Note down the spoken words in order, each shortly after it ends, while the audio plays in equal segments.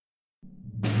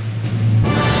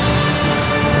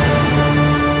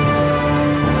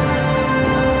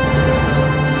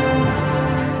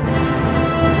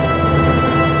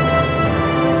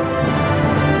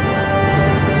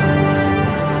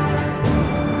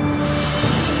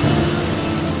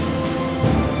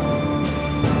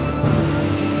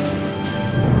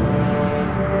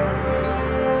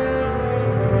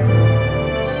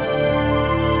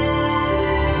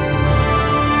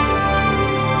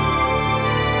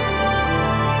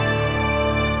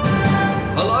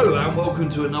Hello and welcome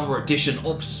to another edition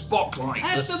of Spotlight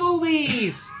At the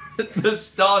movies! the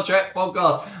Star Trek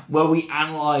podcast, where we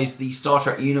analyse the Star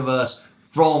Trek universe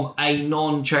from a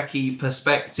non-Trekkie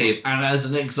perspective. And as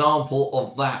an example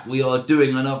of that, we are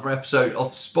doing another episode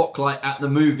of Spotlight at the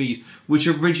Movies, which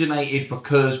originated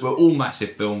because we're all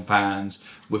massive film fans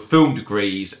with film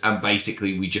degrees, and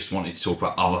basically we just wanted to talk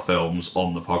about other films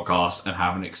on the podcast and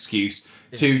have an excuse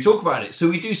to talk about it. So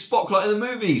we do Spotlight at the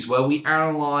Movies, where we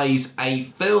analyse a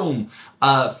film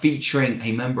featuring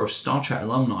a member of Star Trek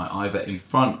alumni, either in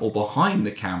front or behind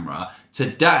the camera.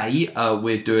 Today,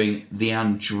 we're doing The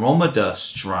Andromeda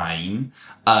Strain,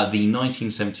 the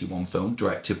 1971 film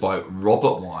directed by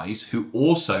Robert Wise, who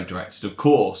also directed, of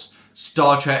course,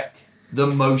 Star Trek the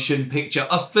Motion Picture,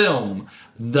 a film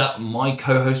that my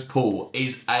co-host Paul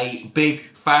is a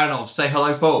big fan of. Say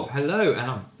hello, Paul. Hello,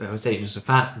 and I was saying just a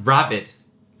fan. Rabid.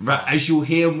 As you'll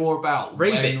hear more about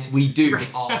when we do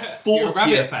our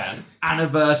 40th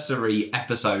anniversary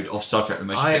episode of Star Trek the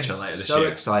Motion Picture later this year. I'm so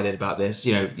excited about this.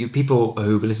 You know, you people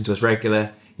who listen to us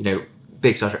regular, you know,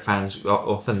 big Star Trek fans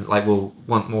often will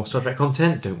want more Star Trek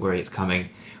content. Don't worry, it's coming.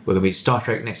 We're going to be Star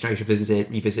Trek Next Generation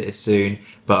revisited soon.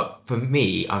 But for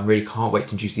me, I really can't wait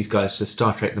to introduce these guys to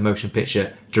Star Trek the Motion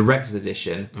Picture Director's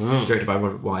Edition, directed by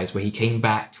Robert Wise, where he came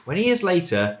back 20 years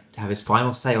later to have his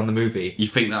final say on the movie. You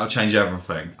think that'll change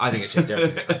everything? I think it changed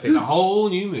everything. I think It's a whole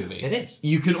new movie. it is.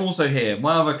 You can also hear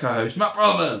my other co-host, Matt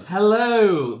Brothers.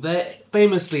 Hello! There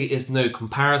famously is no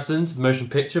comparison to the motion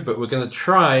picture, but we're going to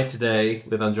try today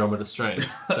with Andromeda Strain.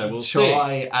 So we'll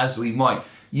Try as we might.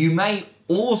 You may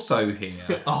also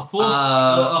hear Our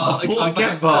fourth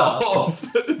guest member. of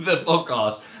the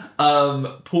podcast,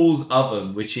 Paul's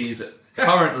Oven, which is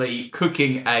currently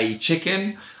cooking a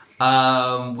chicken.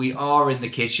 We are in the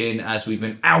kitchen as we've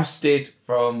been ousted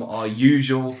from our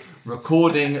usual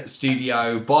recording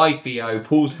studio by Theo,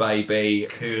 Paul's baby,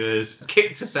 who has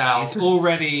kicked us out. He's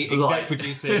already exec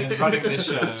producing and running this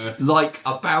show. Like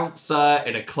a bouncer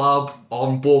in a club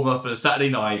on Bournemouth on a Saturday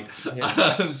night.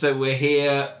 So we're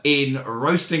here in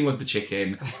roasting with the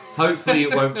chicken. Hopefully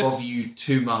it won't bother you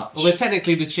too much. Although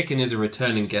technically the chicken is a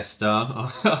returning guest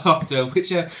star after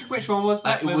which one was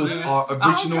that? It was our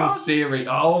original series.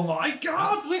 Oh my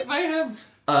god! Absolute mayhem.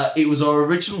 It was our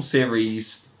original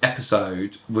series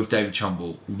episode with David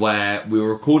Chumble, where we were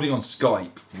recording on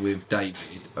Skype with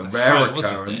David, a rare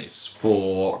occurrence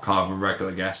for kind of a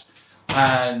regular guest,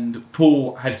 and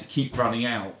Paul had to keep running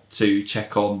out to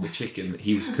check on the chicken that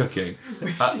he was cooking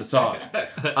at the time.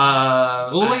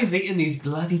 Always eating these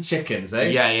bloody chickens, eh?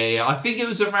 Yeah. I think it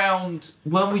was around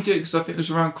when we do it, because I think it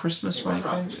was around Christmas, maybe.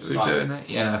 We were doing it.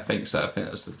 Yeah, I think so. I think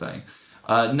that's the thing.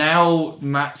 Now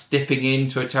Matt's dipping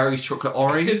into a Terry's chocolate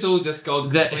orange. It's all just gone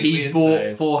that he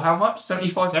bought for how much?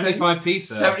 75p? 75p,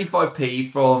 sir.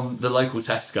 75p from the local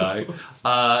Tesco,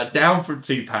 down from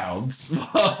 £2.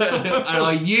 And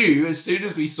I knew as soon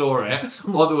as we saw it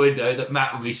on the window that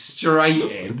Matt would be straight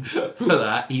in for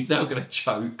that. He's now going to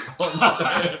choke on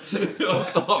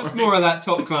Just more of that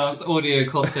top class audio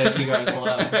content you guys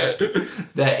want.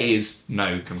 There is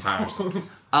no comparison.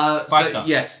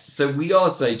 So we are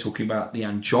today talking about The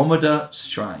Andromeda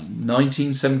Strain,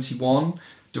 1971,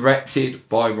 directed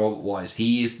by Robert Wise.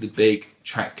 He is the big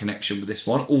Trek connection with this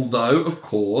one, although, of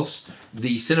course,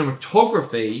 the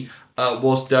cinematography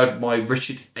was done by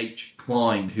Richard H.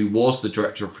 Klein, who was the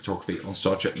director of photography on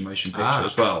Star Trek the Motion Picture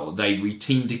as well. They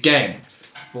re-teamed again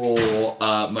for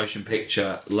Motion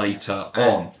Picture later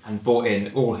on. And brought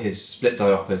in all his split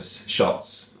diopers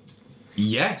shots.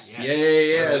 Yes.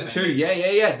 Yeah, that's true.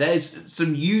 Yeah. There's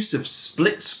some use of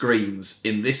split screens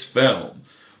in this film,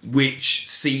 which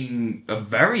seem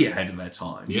very ahead of their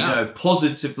time. Yeah. You know,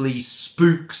 positively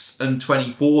Spooks and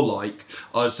 24-like,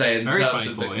 I would say, in Very terms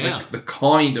of 24, the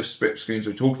kind of split screens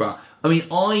we talk about. I mean,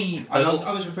 I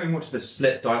was referring more to the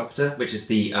split diopter, which is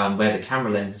the where the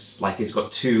camera lens it's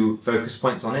got two focus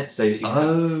points on it, so you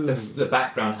have the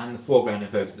background and the foreground in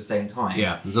focus at the same time.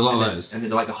 Yeah, there's a lot of those. And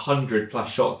there's 100+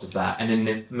 shots of that. And in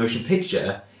the motion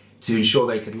picture, to ensure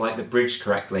they could light the bridge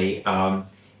correctly, where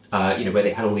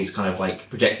they had all these kind of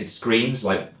projected screens,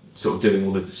 sort of doing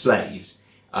all the displays.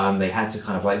 They had to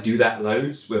kind of do that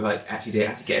loads with actually they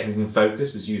had to get everything in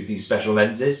focus, was use these special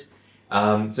lenses.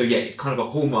 It's kind of a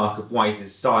hallmark of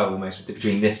Wise's style almost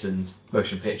between this and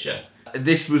motion picture.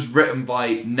 This was written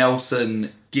by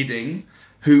Nelson Gidding,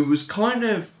 who was kind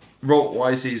of Robert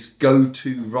Wise's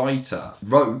go-to writer.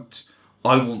 Wrote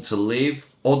I Want to Live,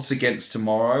 Odds Against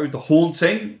Tomorrow, The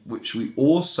Haunting, which we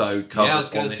also covered. Yeah, I was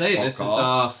going to say, this is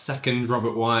our second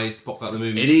Robert Wise Spotlight the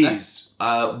Movies. It is.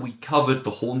 We covered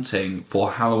The Haunting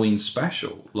for Halloween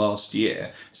special last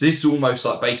year. So this is almost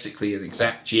basically an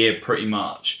exact year, pretty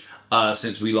much.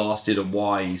 since we last did a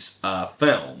Wise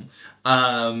film.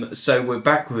 So we're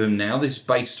back with him now. This is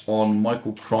based on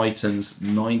Michael Crichton's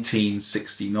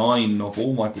 1969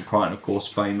 novel. Michael Crichton, of course,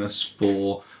 famous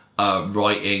for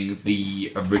writing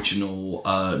the original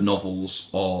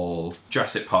novels of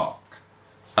Jurassic Park.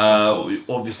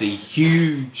 Obviously,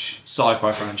 huge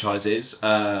sci-fi franchises.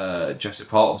 Jurassic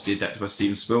Park, obviously adapted by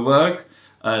Steven Spielberg,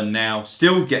 now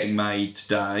still getting made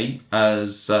today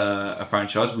as a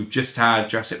franchise. We've just had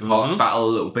Jurassic Park Battle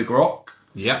at Little Big Rock.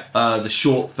 Yep. The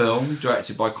short film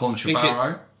directed by Colin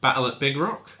Trevorrow. Battle at Big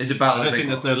Rock? Is it Battle I at don't Big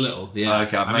think Rock? there's no little. Yeah.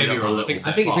 Okay, I've made up a little. I think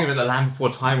I think if you're in The Land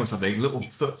Before Time or something,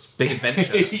 Littlefoot's Big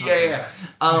Adventure. yeah.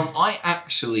 I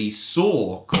actually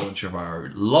saw Colin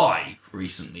Trevorrow live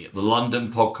recently at the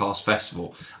London Podcast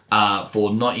Festival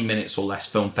for 90 Minutes or Less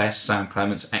Film Fest, Sam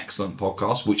Clement's excellent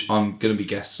podcast, which I'm going to be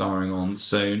guest starring on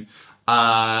soon.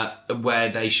 Where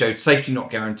they showed Safety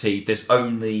Not Guaranteed. There's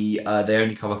only they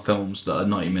only cover films that are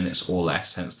 90 minutes or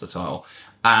less, hence the title.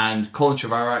 And Colin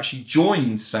Trevorrow actually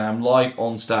joined Sam live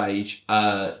on stage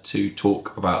to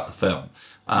talk about the film.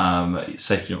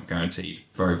 Safety Not Guaranteed,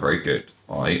 very, very good.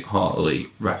 I heartily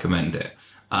recommend it.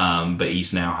 But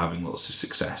he's now having lots of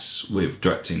success with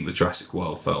directing the Jurassic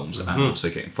World films and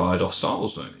also getting fired off Star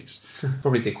Wars movies.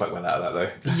 Probably did quite well out of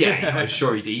that, though. Yeah, I'm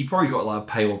sure he did. He probably got like a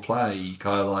pay or play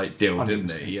kind of like deal, didn't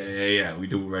 100%. he? Yeah.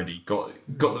 We'd already got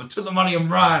them, took the money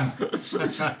and ran.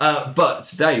 But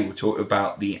today we'll talk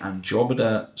about the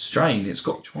Andromeda strain. It's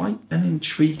got quite an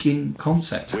intriguing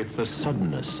concept. With the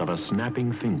suddenness of a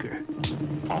snapping finger,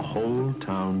 a whole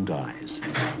town dies,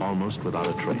 almost without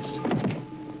a trace.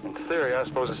 In theory, I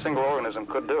suppose a single organism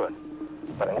could do it.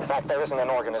 But in fact, there isn't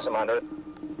an organism under it.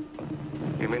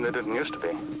 You mean there didn't used to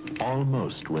be?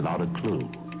 Almost without a clue,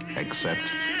 except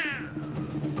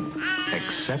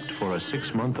for a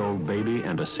 6-month-old baby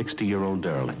and a 60-year-old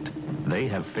derelict. They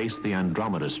have faced the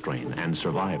Andromeda strain and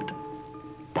survived.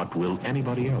 But will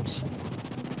anybody else?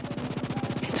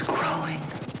 It's growing.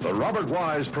 The Robert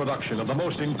Wise production of the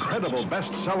most incredible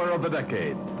bestseller of the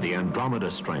decade. The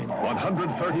Andromeda strain.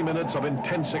 130 minutes of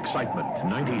intense excitement.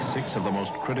 96 of the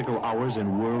most critical hours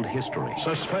in world history.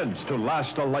 Suspense to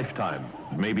last a lifetime.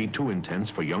 Maybe too intense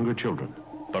for younger children.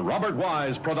 The Robert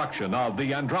Wise production of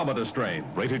The Andromeda Strain.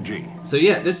 Rated G. So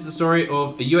yeah, this is the story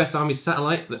of a US Army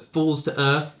satellite that falls to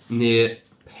Earth near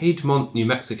Piedmont, New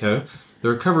Mexico. The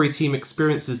recovery team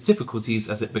experiences difficulties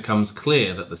as it becomes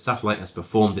clear that the satellite has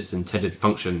performed its intended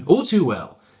function all too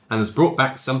well and has brought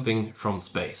back something from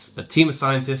space. A team of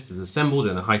scientists is assembled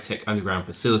in a high-tech underground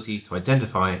facility to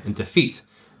identify and defeat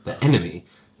the enemy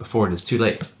before it is too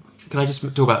late. Can I just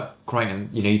talk about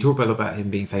Crichton? You know, you talk a lot about him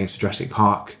being famous for Jurassic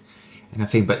Park and I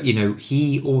think, but you know,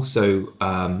 he also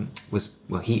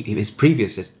his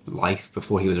previous life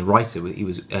before he was a writer, he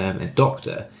was a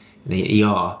doctor in the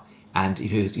ER, and you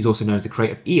know, he's also known as the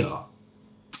creator of ER.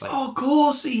 Of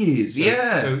course he is,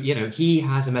 yeah. So, you know, he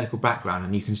has a medical background,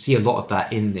 and you can see a lot of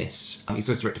that in this. He's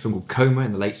also directed a film called Coma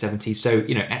in the late 70s. So,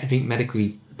 you know, anything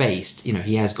medically based, you know,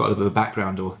 he has got a little bit of a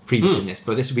background or previous in this,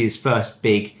 but this will be his first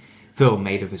big film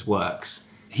made of his works.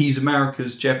 He's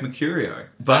America's Jed Mercurio.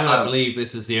 But I believe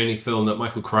this is the only film that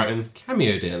Michael Crichton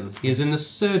cameoed in. He is in the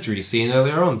surgery scene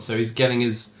earlier on, so he's getting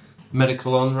his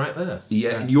medical on right there.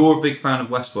 Yeah, and you're a big fan of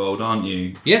Westworld, aren't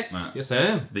you? Yes, Matt? yes I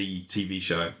am. The TV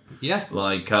show. Yeah.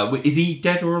 Like, is he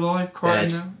dead or alive? Crichton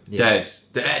Dead. now? Yeah.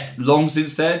 Dead. Long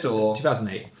since dead, or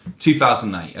 2008.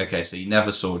 2008. Okay, so you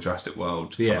never saw Jurassic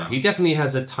World. come Yeah, out. he definitely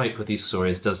has a type with these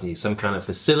stories, doesn't he? Some kind of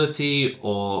facility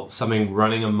or something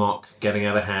running amok, getting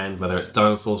out of hand, whether it's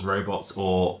dinosaurs, robots,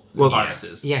 or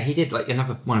viruses. Yeah, he did like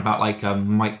another one about like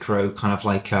micro kind of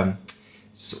like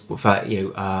sort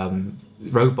of,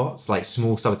 robots, like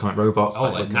small subatomic robots. Oh,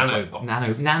 like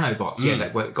nanobots. Nanobots, yeah,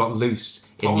 that got loose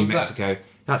in What New one's that? Mexico.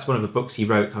 That's one of the books he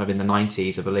wrote kind of in the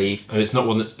 90s, I believe. And it's not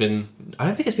one that's been... I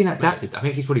don't think it's been adapted. I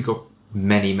think he's probably got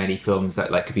many films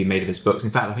that like could be made of his books.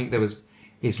 In fact, I think there was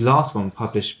his last one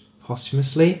published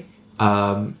posthumously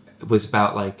was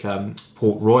about like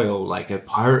Port Royal, like a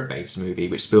pirate-based movie,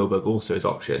 which Spielberg also has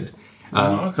optioned.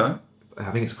 Okay.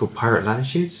 I think it's called Pirate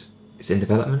Latitudes. It's in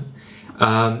development.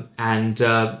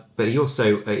 But he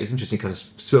also, it's interesting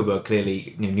because Spielberg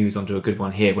clearly knew he was onto a good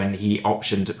one here when he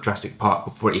optioned Jurassic Park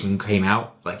before it even came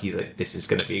out. Like, he's like, this is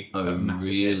going to be a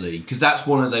massive hit. Really? Because that's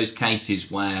one of those cases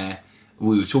where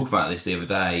we were talking about this the other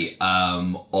day,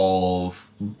 of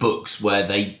books where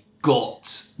they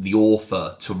got the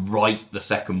author to write the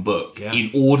second book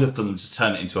in order for them to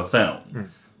turn it into a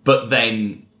film, but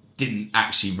then didn't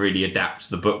actually really adapt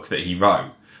the book that he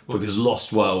wrote. Because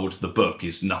Lost World, the book,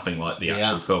 is nothing like the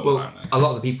actual film. Well, apparently. a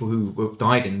lot of the people who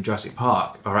died in Jurassic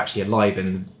Park are actually alive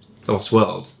in Lost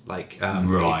World. Like,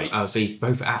 Right.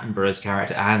 Both Attenborough's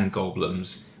character and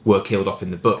Goldblum's were killed off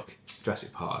in the book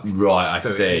Jurassic Park. Right, I So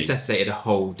see. it necessitated a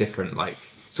whole different, like,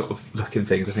 sort of look and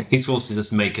things, I think. He's forced to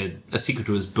just make a sequel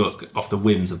to his book off the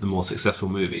whims of the more successful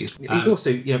movies. He's also,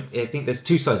 you know, I think there's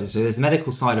two sides. So there's the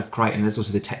medical side of Crichton, there's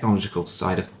also the technological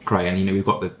side of Crichton. You know, we've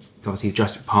got obviously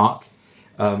Jurassic Park.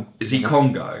 Is he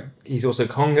Congo? He's also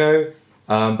Congo.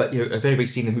 But, you know, have anybody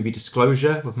seen the movie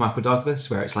Disclosure with Michael Douglas,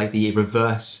 where it's like the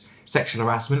reverse sexual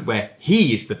harassment, where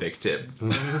he is the victim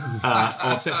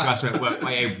of sexual harassment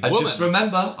by a woman? And just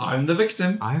remember, I'm the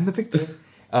victim. I am the victim.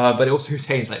 But it also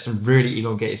retains like some really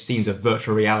elongated scenes of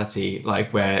virtual reality,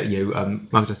 like where Michael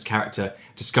Douglas' character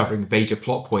discovering major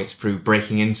plot points through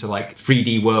breaking into like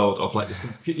 3D world of like this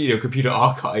computer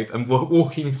archive and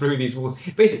walking through these walls.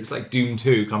 Basically, it's like Doom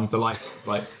 2 comes to life,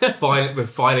 like with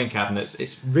filing cabinets.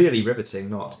 It's really riveting,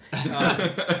 not.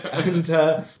 And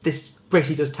this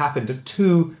basically does tap into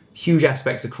two huge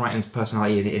aspects of Crichton's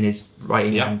personality in his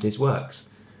writing and his works.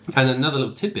 And another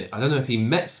little tidbit, I don't know if he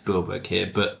met Spielberg here,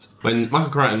 but when Michael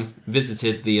Crichton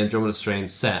visited the Andromeda Strain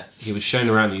set, he was shown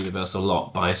around Universal a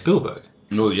lot by Spielberg.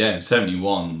 Oh yeah, in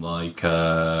 71, like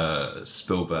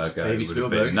Spielberg would have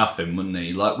been nothing, wouldn't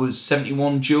he? Like, was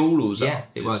 71 Duel, or was that?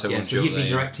 It was, yeah. 71 So he'd Duel, been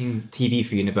directing TV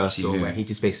for Universal, where he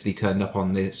just basically turned up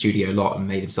on the studio lot and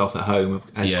made himself at home,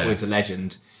 according to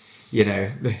legend, you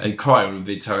know. And Crichton would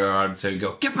be turning around and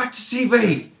go, "Get back to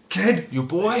TV, kid, Your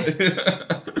boy?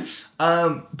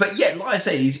 but yeah, like I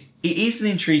say, it is an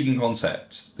intriguing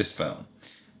concept, this film.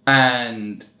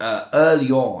 And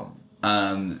early on,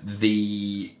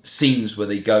 the scenes where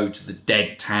they go to the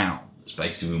dead town, that's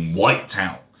basically been wiped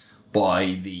out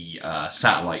by the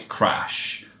satellite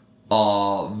crash,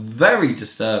 are very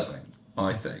disturbing,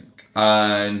 I think.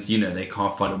 And, you know, they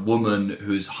can't find a woman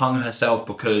who's hung herself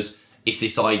because it's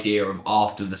this idea of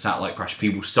after the satellite crash,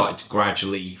 people started to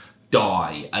gradually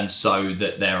die, and so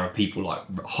that there are people like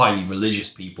highly religious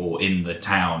people in the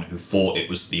town who thought it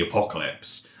was the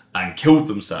apocalypse and killed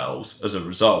themselves as a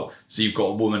result. So you've got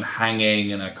a woman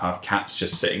hanging and a kind of cat's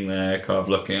just sitting there kind of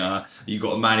looking at her. You've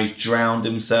got a man who's drowned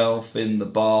himself in the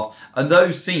bath, and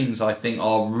those scenes I think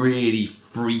are really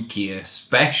freaky,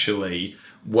 especially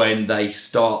when they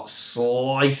start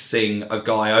slicing a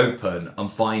guy open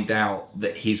and find out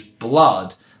that his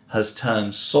blood has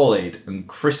turned solid and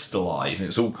crystallized, and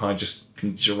it's all kind of just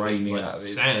draining out of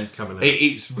his Sand coming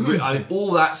out.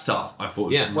 All that stuff I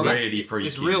thought was really freaky.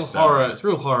 It's real horror. It's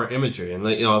real horror imagery, and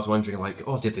I was wondering, like,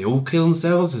 did they all kill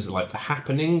themselves? Is it like The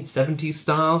Happening, 70s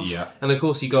style? Yeah. And of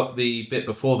course, you got the bit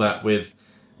before that with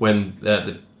when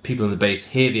the people in the base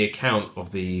hear the account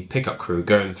of the pickup crew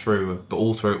going through, but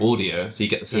all through audio, so you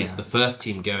get the sense of the first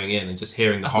team going in and just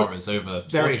hearing the horrors over.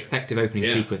 Very effective opening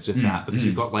sequence with that, because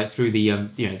you've got like through the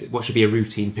what should be a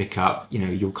routine pickup,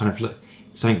 you'll kind of look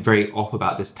something very off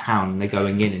about this town, and they're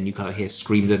going in and you kind of hear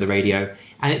screams over the radio,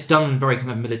 and it's done in very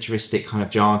kind of militaristic, kind of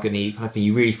jargony kind of thing.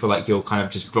 You really feel like you're kind of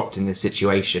just dropped in this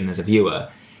situation as a viewer,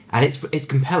 and it's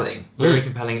compelling, very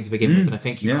compelling to begin with, and I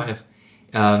think you kind of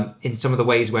in some of the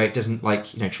ways where it doesn't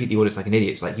treat the audience like an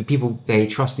idiot. It's like they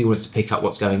trust the audience to pick up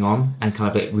what's going on, and kind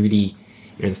of it really,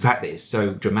 the fact that it's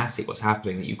so dramatic what's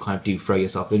happening that you kind of do throw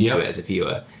yourself into it as a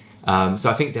viewer. So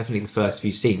I think definitely the first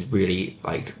few scenes really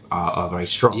are very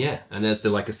strong. Yeah, and there's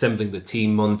the assembling the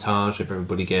team montage of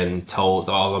everybody getting told,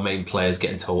 all the main players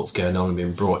getting told what's going on and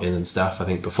being brought in and stuff. I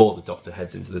think before the Doctor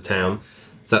heads into the town.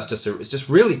 So that's it's just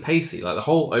really pacey. Like the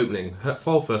whole opening, her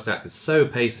whole first act is so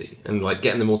pacey, and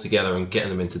getting them all together and getting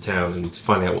them into town and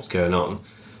finding out what's going on.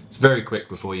 It's very quick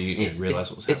before you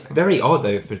realise what's happening. It's very odd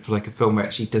though for a film where it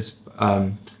actually does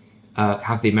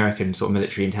have the American sort of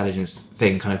military intelligence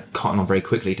thing kind of cotton on very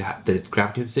quickly to the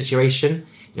gravity of the situation.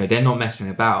 They're not messing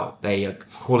about. They are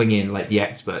calling in the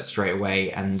experts straight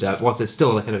away, and whilst there's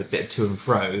still a bit of to and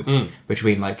fro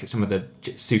between some of the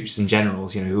suits and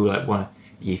generals, who want to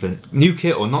either nuke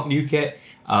it or not nuke it.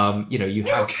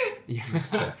 You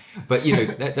have, but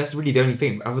that's really the only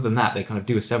thing. Other than that, they kind of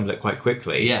do assemble it quite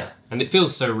quickly. Yeah, and it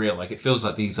feels so real. It feels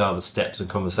like these are the steps and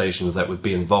conversations that would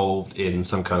be involved in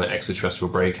some kind of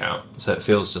extraterrestrial breakout. So it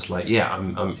feels just like,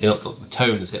 I'm the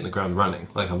tone is hitting the ground running.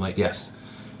 I'm like, yes.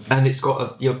 And it's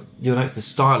got you'll notice the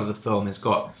style of the film has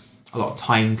got a lot of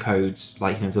time codes.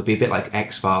 There'll be a bit like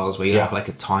X-Files where you have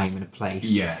a time and a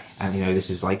place. Yes. And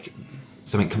this is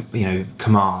something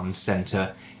command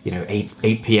center.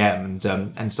 8 p.m.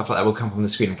 and stuff like that will come from the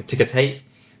screen like a ticker tape.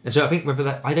 And so I think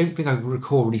I don't think I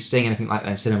recall really seeing anything like that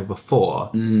in cinema before.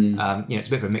 It's a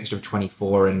bit of a mixture of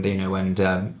 24 and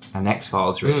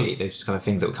X-Files really, those kind of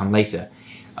things that will come later.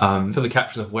 For the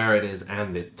capture of where it is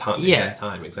and the time, exact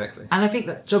time, exactly. And I think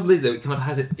that trouble is though, it kind of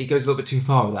has it goes a little bit too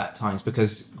far with that at times,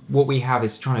 because what we have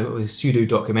is trying to with a pseudo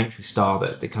documentary style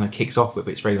that kind of kicks off with,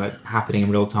 but it's very like happening in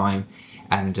real time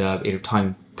and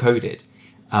time coded.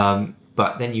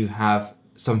 But then you have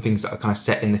some things that are kind of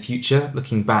set in the future,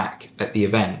 looking back at the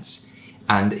events,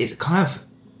 and it's kind of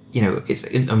it's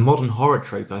a modern horror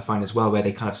trope I find as well, where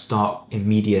they kind of start in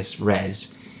medias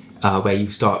res. Where you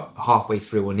start halfway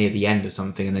through or near the end of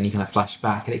something, and then you kind of flash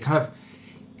back, and it kind of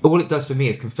all it does for me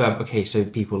is confirm, okay, so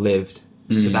people lived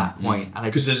to that point, and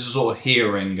because there's a sort of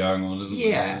hearing going on, isn't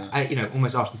there? Yeah,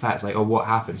 almost after the fact, it's like, oh, what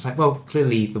happened? It's like, well,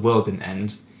 clearly the world didn't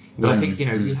end, but I think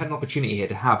you had an opportunity here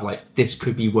to have like this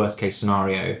could be worst case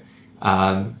scenario,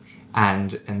 and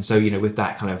so with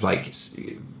that kind of like it's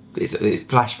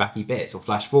flashbacky bits or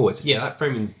flash forwards. That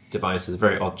framing device is a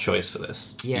very odd choice for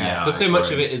this. Yeah, but so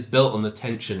much of it is built on the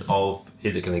tension of,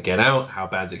 is it going to get out? How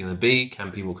bad is it going to be?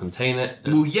 Can people contain it?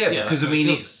 And because I mean,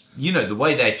 it's the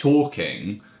way they're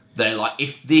talking. They're like,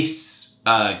 if this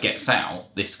gets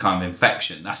out, this kind of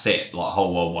infection, that's it. Like,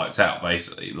 whole world wiped out,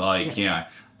 basically. Like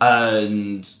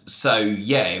and so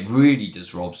it really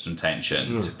does rob some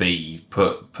tension to be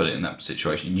put it in that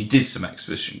situation. You did some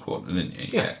exposition quota, didn't you?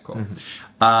 Yeah, cool.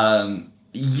 I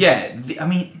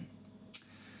mean,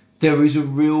 there is a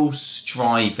real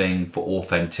striving for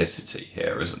authenticity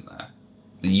here, isn't there?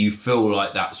 You feel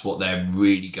like that's what they're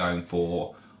really going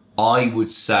for. I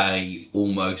would say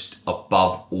almost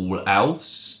above all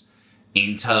else,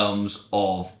 in terms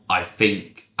of, I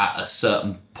think at a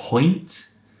certain point,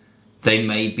 they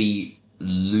maybe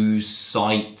lose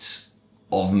sight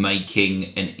of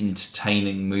making an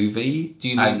entertaining movie. Do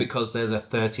you mean because there's a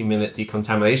 30-minute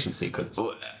decontamination sequence?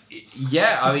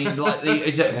 Yeah, I mean, like,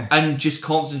 and just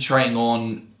concentrating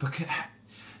on, because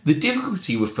the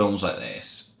difficulty with films like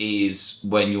this is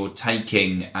when you're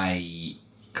taking a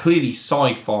clearly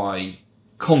sci-fi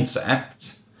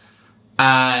concept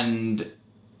and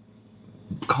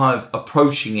kind of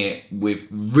approaching it with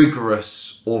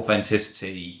rigorous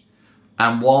authenticity,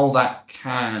 and while that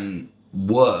can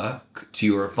work to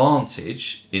your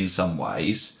advantage in some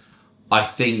ways, I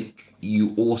think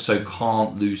you also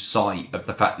can't lose sight of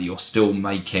the fact that you're still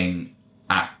making,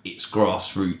 at its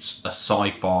grassroots, a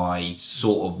sci-fi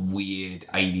sort of weird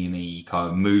alien-y kind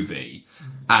of movie,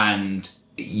 and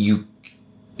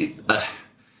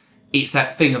it's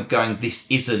that thing of going, this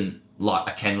isn't like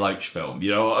a Ken Loach film, you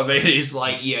know what I mean? It's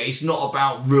like, it's not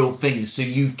about real things, so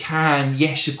you can,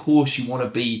 yes, of course you want to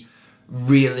be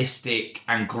realistic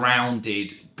and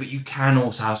grounded, but you can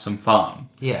also have some fun.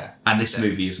 Yeah. And this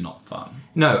movie is not fun.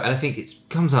 No, and I think it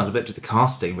comes down a bit to the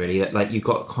casting, really. That like you've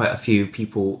got quite a few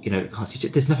people,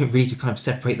 there's nothing really to kind of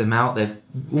separate them out. They're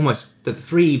almost the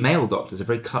three male doctors are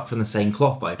very cut from the same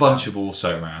cloth. Bunch of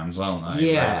also-rans, aren't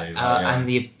they? Yeah,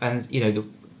 really?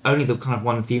 Only the kind of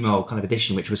one female kind of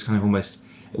addition, which was kind of almost,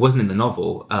 it wasn't in the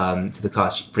novel, to the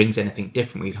cast, brings anything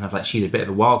different. We kind of like, she's a bit of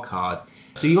a wild card.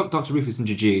 So you got Dr. Rufus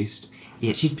introduced.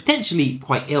 Yeah, she's potentially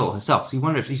quite ill herself, so you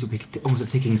wonder if she's almost a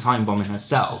ticking time bomb in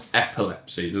herself.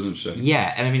 Epilepsy, doesn't she?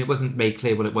 Yeah, and I mean, it wasn't made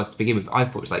clear what it was to begin with. I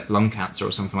thought it was like lung cancer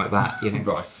or something like that,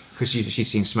 Right. Because she's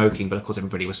seen smoking, but of course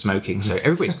everybody was smoking, so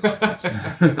everybody's got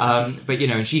cancer. But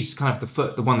and she's kind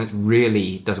of the one that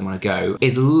really doesn't want to go,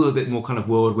 is a little bit more kind of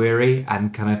world weary,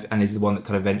 and is the one that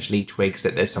kind of eventually twigs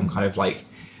that there's some kind of like,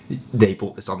 they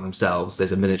brought this on themselves.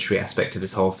 There's a military aspect to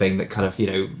this whole thing that kind of,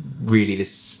 really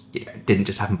this didn't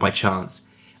just happen by chance.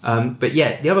 But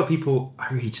the other people,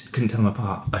 I really just couldn't tell them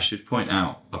apart. I should point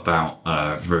out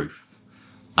about Ruth.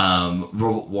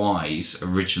 Robert Wise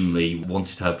originally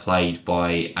wanted her played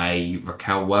by a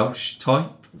Raquel Welch type.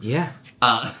 Yeah.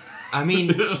 I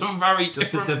mean, it's a very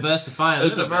just to diversify a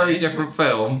it's a very different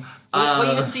film. Well,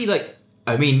 you can see, like,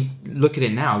 I mean, look at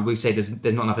it now. We say there's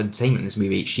not enough entertainment in this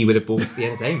movie. She would have bought the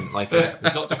entertainment, like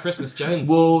Dr. Christmas Jones.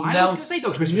 Well, I was going to say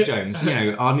Dr. Christmas Jones,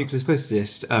 our nuclear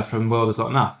physicist from World Is Not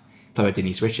Enough, played by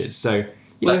Denise Richards. So,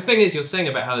 the thing is, you're saying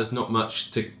about how there's not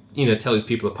much to tell these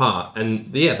people apart,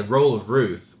 and the role of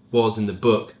Ruth was in the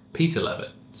book Peter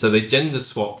Levitt, so they gender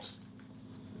swapped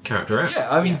character out. Yeah,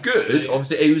 I mean, good.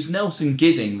 Obviously, it was Nelson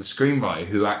Gidding, the screenwriter,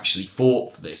 who actually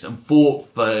fought for this and fought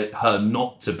for her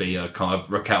not to be a kind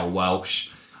of Raquel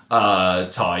Welch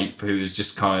type who was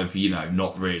just kind of,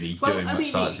 not really doing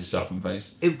much sciencey stuff on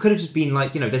face. It could have just been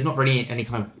like, there's not really any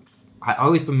kind of I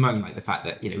always bemoan like the fact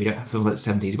that we don't have films like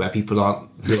the 70s where people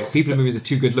in movies are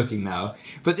too good looking now.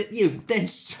 But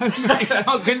there's so many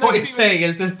not good What looking. you're saying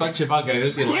is this bunch of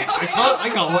uggos. You're like, I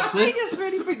can't watch I this. just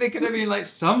really think there could have been like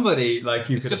somebody like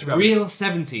you It's could just have real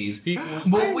 70s people.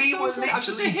 Well, we were I'm such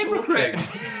a literally hypocrite.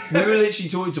 we were literally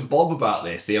talking to Bob about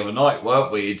this the other night,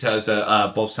 weren't we? In terms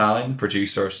of Bob Salling,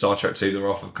 producer of Star Trek II: The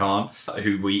Wrath of Khan,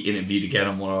 who we interviewed again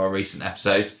on one of our recent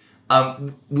episodes.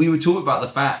 We were talking about the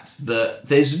fact that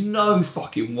there's no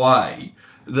fucking way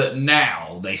that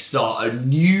now they start a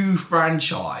new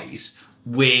franchise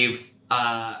with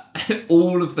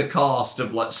all of the cast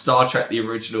of like Star Trek the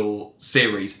original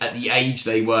series at the age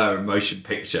they were in motion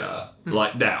picture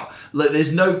like now. Like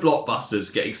there's no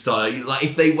blockbusters getting started. Like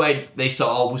if they went, they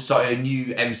start, we're starting a new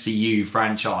MCU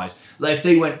franchise. Like if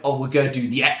they went, we're going to do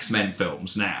the X-Men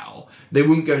films now, they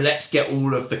wouldn't go, let's get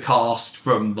all of the cast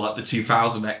from like the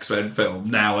 2000 X-Men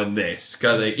film now and this.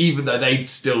 Even though they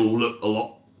still look a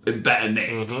lot better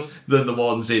nick than the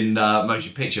ones in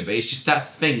motion picture. But it's just, that's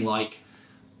the thing, like,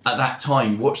 at that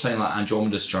time, you watch something like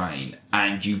Andromeda Strain,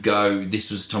 and you go, this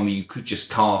was a time where you could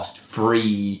just cast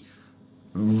 3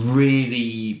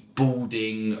 really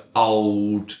balding,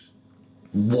 old,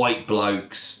 white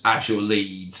blokes as your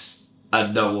leads,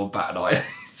 and no one bat an eye.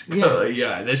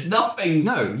 Yeah, there's nothing.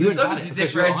 No, you there's wouldn't have nothing it to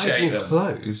because your eyes differentiate will them.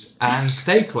 close and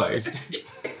stay closed.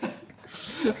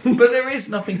 But there is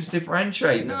nothing to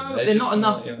differentiate them. No, They're they're just not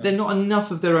enough. like, yeah. They're not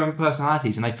enough of their own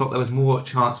personalities, and I thought there was more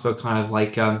chance for kind of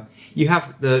like you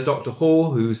have the Dr.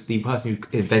 Hall, who's the person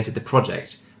who invented the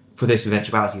project for this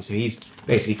eventuality. So he's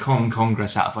basically conned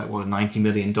Congress out of like $90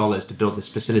 million to build this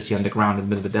facility underground in the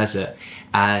middle of the desert,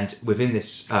 and within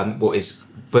this, what is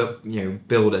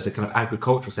billed as a kind of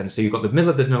agricultural center. So you've got the middle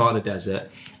of the Nevada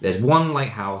desert. There's one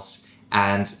lighthouse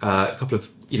and a couple of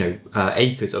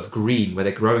acres of green where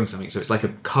they're growing something. So it's like a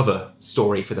cover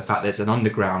story for the fact that it's an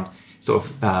underground sort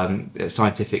of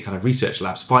scientific kind of research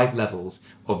labs, 5 levels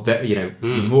of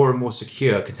more and more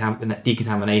secure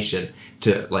decontamination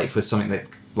to like for something that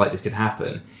like this could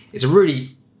happen. It's a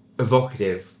really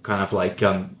evocative kind of like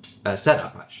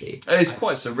setup actually. It's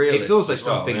quite surreal. It feels like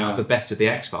something out of the best of the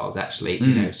X-Files actually.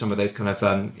 You know, some of those kind of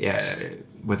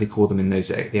what they call them in those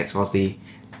the X-Files, the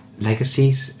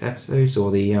Legacies episodes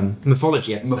or the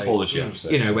mythology episodes.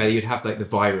 You know, where you'd have like the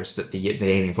virus, that the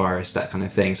alien virus, that kind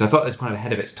of thing. So I thought it was kind of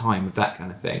ahead of its time with that kind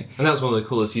of thing. And that was one of the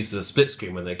coolest uses of split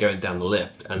screen when they're going down the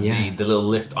lift, and the little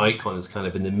lift icon is kind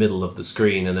of in the middle of the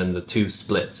screen, and then the 2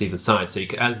 splits either side. So you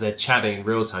can, as they're chatting in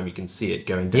real time, you can see it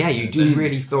going down. Yeah, you do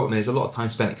really thought, and there's a lot of time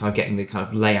spent kind of getting the kind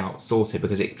of layout sorted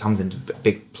because it comes into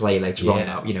big play later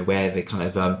on. You know, where the kind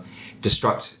of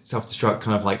self-destruct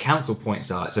kind of like cancel points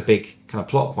are. It's a big kind of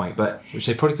plot point, but Which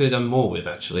they probably could have done more with,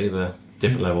 actually, the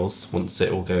different levels, once it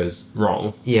all goes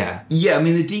wrong. yeah, I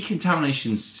mean, the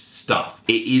decontamination stuff,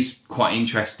 it is quite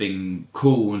interesting,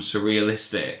 cool and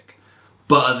surrealistic,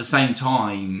 but at the same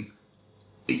time,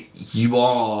 you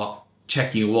are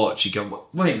checking your watch, you go,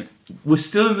 wait a minute, we're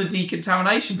still in the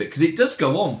decontamination bit, because it does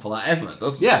go on for like ever,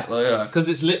 doesn't it? Like, Because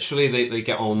it's literally, they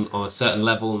get on a certain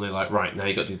level, and they're like, right, now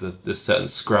you got to do this certain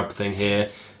scrub thing here.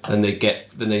 And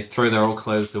then they throw their old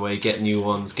clothes away, get new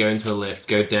ones, go into a lift,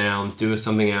 go down, do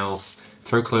something else,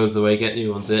 throw clothes away, get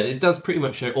new ones. It does pretty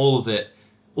much show all of it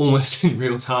almost in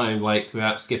real time, like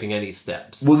without skipping any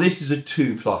steps. Well, this is a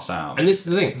 2+ hour. And this is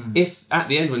the thing: if at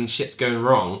the end when shit's going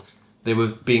wrong, they were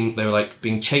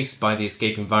being chased by the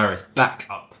escaping virus back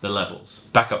up the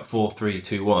levels, back up 4, 3,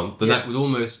 2, 1. But that would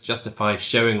almost justify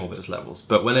showing all those levels.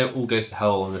 But when it all goes to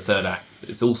hell in the 3rd act,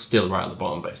 it's all still right at the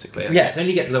bottom, basically. yeah, it's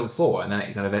only get to level 4 and then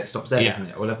it kind of stops there, doesn't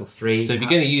it? Or level 3. So if you're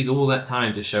going to use all that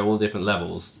time to show all the different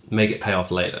levels, make it pay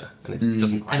off later, and it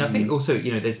doesn't. And I think also,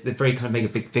 they very kind of make a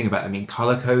big thing about,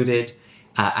 color coded,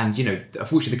 and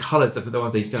unfortunately the colors of the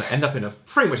ones they end up in are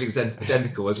pretty much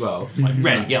identical as well. Like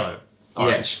red, yellow,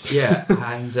 orange. Yeah,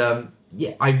 and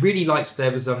I really liked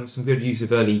there was some good use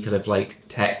of early kind of like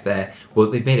tech there. Well,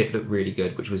 they made it look really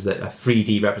good, which was a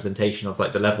 3D representation of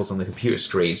like the levels on the computer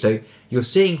screen. So you're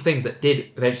seeing things that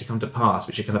did eventually come to pass,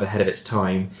 which are kind of ahead of its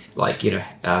time, like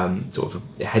sort of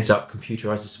a heads-up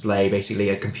computerized display, basically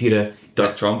a computer.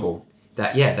 Doug Trumbull.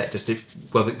 That just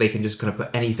they can just kind of put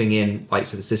anything in like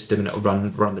to the system and it'll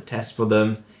run the test for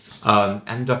them.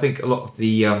 And I think a lot of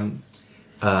the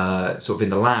sort of in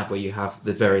the lab where you have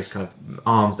the various kind of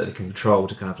arms that they can control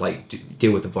to kind of like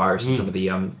deal with the virus and some of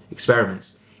the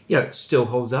experiments, it still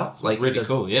holds up. Like really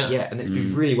cool, yeah. Yeah, and it's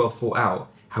been really well thought out.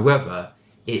 However,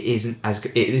 it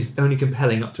is only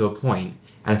compelling up to a point,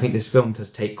 and I think this film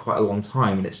does take quite a long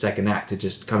time in its second act to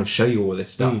just kind of show you all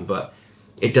this stuff, but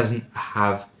it doesn't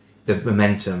have the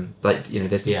momentum. Like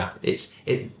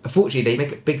unfortunately they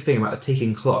make a big thing about the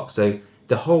ticking clock. So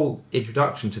the whole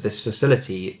introduction to this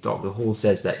facility, Dr. Hall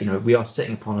says that, we are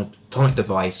sitting upon an atomic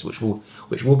device which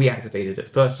will be activated at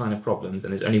first sign of problems,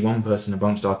 and there's only one person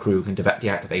amongst our crew who can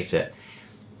deactivate it.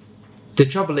 The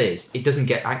trouble is, it doesn't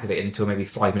get activated until maybe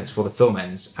 5 minutes before the film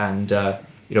ends, and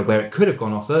where it could have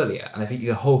gone off earlier. And I think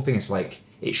the whole thing is like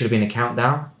it should have been a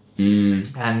countdown, and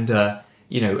and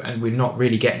we're not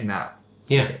really getting that.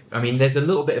 Yeah, I mean, there's a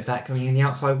little bit of that coming in the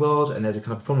outside world, and there's a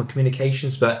kind of problem with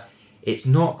communications, but it's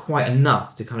not quite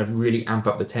enough to kind of really amp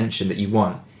up the tension that you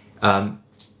want.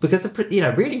 Because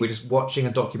really, we're just watching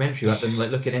a documentary about them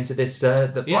looking into this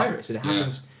the virus, and it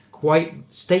happens quite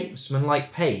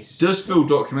statesman-like pace. It does feel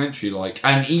documentary-like,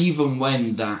 and even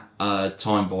when that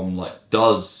time bomb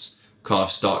does kind of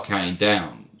start counting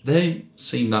down, they don't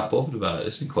seem that bothered about it. They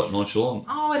seem quite nonchalant.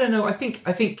 Oh, I don't know. I think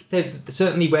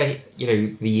certainly where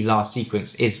the last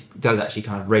sequence does actually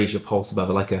kind of raise your pulse above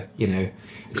a light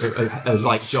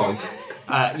jog.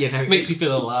 Makes you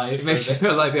feel alive. It makes you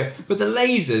feel alive, yeah. But the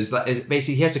lasers,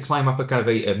 basically he has to climb up a kind of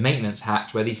a maintenance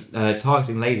hatch where these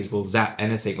targeting lasers will zap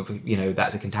anything with,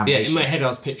 that's a contamination. Yeah, in my head I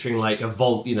was picturing a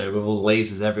vault, with all the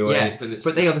lasers everywhere. Yeah,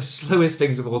 but they are the slowest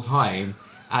things of all time.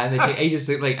 And they take ages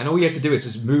to and all you have to do is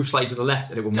just move slightly to the left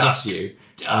and it will miss you.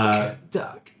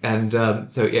 Duck. And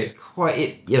it's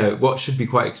quite, what should be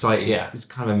quite exciting. Yeah. It's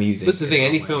kind of amusing. That's the thing,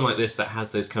 any film like this that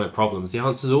has those kind of problems, the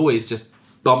answer is always just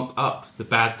bump up the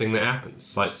bad thing that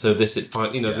happens.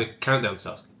 The countdown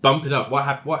stuff. Bump it up.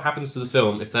 What happens to the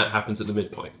film if that happens at the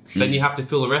midpoint? Then you have to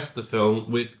fill the rest of the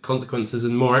film with consequences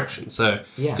and more action. So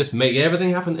just make everything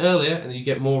happen earlier, and then you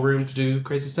get more room to do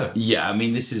crazy stuff. Yeah, I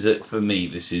mean, for me,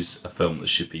 this is a film that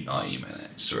should be 90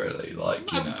 minutes, really.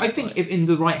 I think if in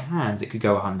the right hands, it could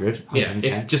go 100. Yeah,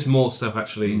 if just more stuff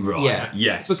actually. Right. Yeah.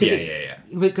 Yes.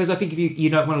 Because I think if you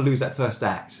don't want to lose that first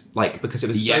act, because it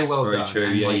was so well very done. True.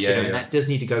 And, and that does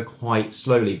need to go quite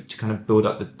slowly to kind of build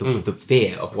up the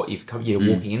fear of what you've come,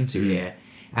 walking into here,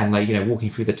 and walking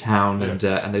through the town and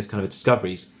those kind of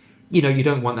discoveries. You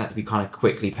don't want that to be kind of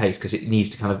quickly paced because it needs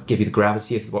to kind of give you the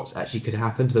gravity of what's actually could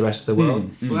happen to the rest of the world.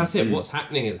 Well, that's it. What's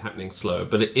happening is happening slow,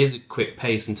 but it is a quick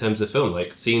pace in terms of film.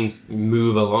 Scenes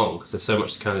move along because there's so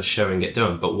much to kind of show and get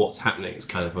done, but what's happening is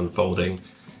kind of unfolding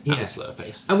at a slower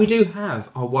pace. And we do have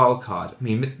our wild card. I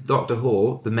mean, Dr.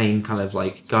 Hall, the main kind of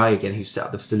guy again who set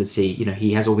up the facility,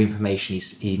 he has all the information,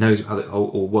 he knows how it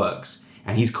all works.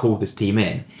 And he's called this team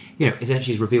in.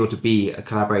 Essentially he's revealed to be a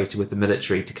collaborator with the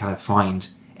military to kind of find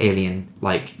alien,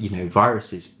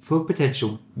 viruses for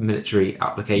potential military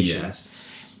applications.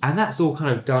 Yes. And that's all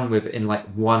kind of done in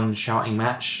one shouting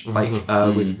match,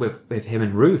 with him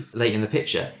and Ruth late in the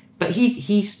picture. But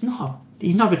he's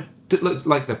never looked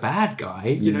like the bad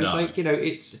guy. No.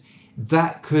 It's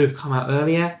that could have come out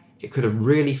earlier. It could have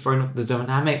really thrown up the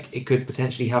dynamic. It could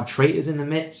potentially have traitors in the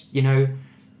midst.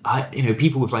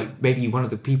 People with maybe one of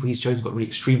the people he's chosen got really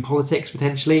extreme politics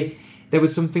potentially. There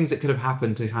was some things that could have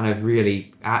happened to kind of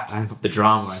really amp up the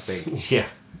drama, I think. Yeah.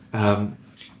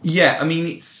 I mean,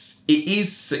 it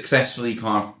is successfully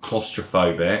kind of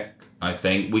claustrophobic, I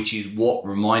think, which is what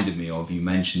reminded me of, you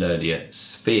mentioned earlier,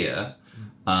 Sphere,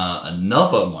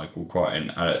 another Michael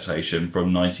Crichton adaptation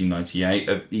from 1998.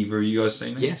 Have either of you guys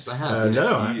seen it? Yes, I have.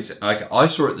 No. I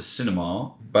saw it at the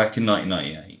cinema back in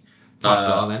 1998.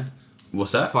 5-star then.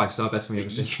 What's that? 5-star, best film you've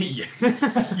ever seen.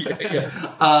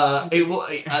 At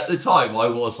the time, I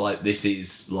was this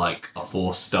is a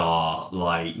 4-star,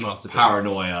 masterpiece.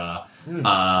 Paranoia.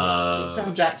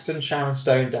 Sam Jackson, Sharon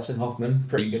Stone, Dustin Hoffman,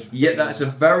 pretty good. Yeah, that's a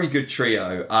very good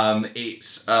trio.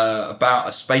 It's about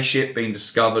a spaceship being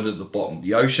discovered at the bottom of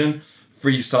the ocean.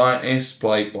 3 scientists,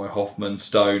 played by Hoffman,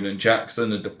 Stone, and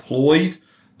Jackson, are deployed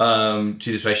to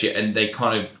the spaceship, and they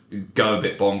kind of go a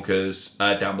bit bonkers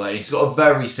down below. It's got a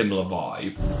very similar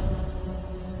vibe.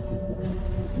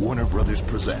 Warner Brothers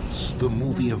presents the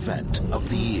movie event of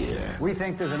the year. We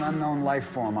think there's an unknown life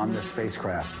form on this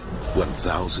spacecraft.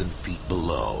 1,000 feet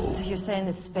below. So you're saying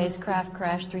this spacecraft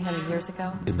crashed 300 years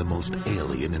ago? In the most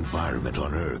alien environment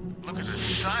on Earth. Look at the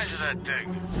size of that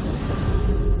thing.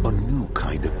 A new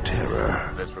kind of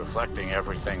terror It's reflecting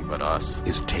everything but us.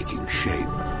 is taking shape.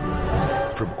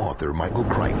 From author Michael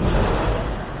Crichton.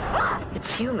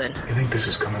 It's human. You think this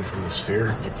is coming from the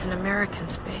Sphere? It's an American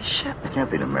spaceship. It can't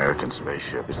be an American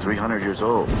spaceship. It's 300 years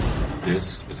old.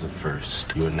 This is a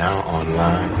first. You are now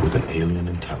online with an alien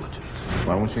intelligence.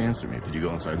 Why won't you answer me? Did you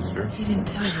go inside the Sphere? He didn't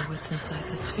tell you what's inside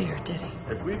the Sphere, did he?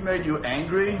 If we've made you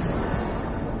angry...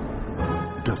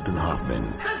 Dustin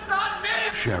Hoffman. It's not me!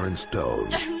 Sharon Stone.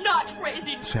 I'm not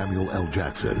raising Samuel L.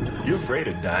 Jackson. You afraid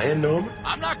of dying, Norman?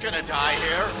 I'm not gonna die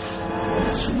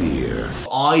here. Sphere.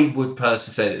 I would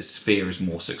personally say that Sphere is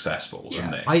more successful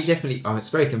than this. I definitely. It's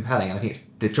very compelling, and I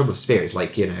think the trouble with Sphere is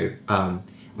like I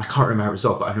can't remember how it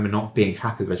resolved, but I remember not being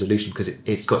happy with the resolution because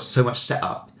it's got so much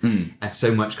setup and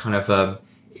so much kind of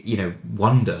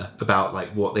wonder about like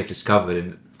what they've discovered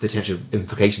and the potential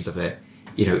implications of it.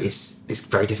 It's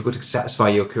very difficult to satisfy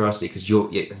your curiosity because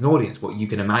as an audience, what you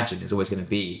can imagine is always going to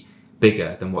be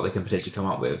bigger than what they can potentially come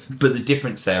up with. But the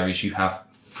difference there is you have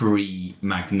 3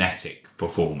 magnetic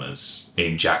performers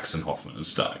in Jackson, Hoffman and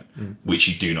Stone, which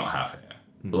you do not have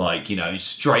here. Like,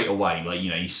 straight away, like,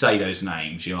 you say those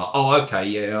names, you're like, oh, okay,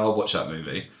 yeah, I'll watch that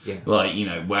movie. Yeah. Like,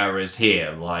 whereas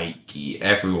here, like,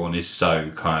 everyone is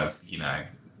so kind of,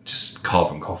 just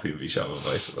carbon copy of each other,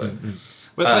 basically.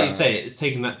 Well, it's like you say, it's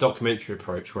taking that documentary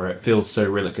approach where it feels so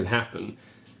real it can happen,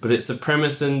 but it's a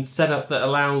premise and setup that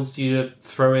allows you to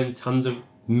throw in tons of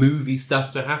movie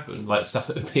stuff to happen, like stuff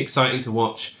that would be exciting to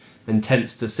watch and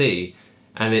tense to see,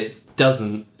 and it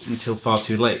doesn't until far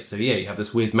too late. So yeah, you have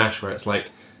this weird mash where it's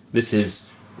like, this is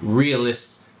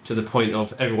realist to the point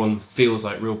of everyone feels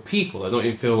like real people. They don't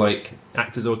even feel like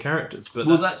actors or characters, but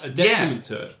that's a detriment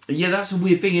to it. Yeah, that's a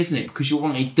weird thing, isn't it? Because you're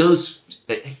right, it does,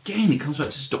 again, it comes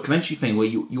back to this documentary thing where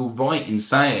you're right in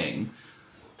saying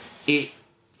it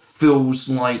feels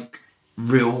like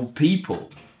real people.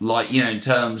 Like, in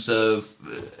terms of,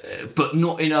 but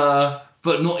not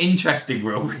interesting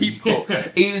real people.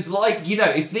 It was like,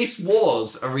 if this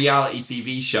was a reality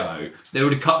TV show, they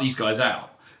would have cut these guys out.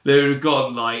 They would have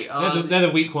gone like... they're the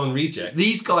week 1 reject.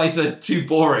 These guys are too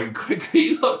boring.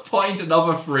 Quickly find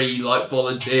another 3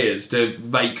 volunteers to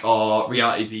make our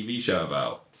reality TV show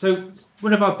about. So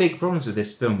one of our big problems with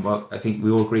this film, well, I think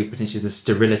we all agree potentially the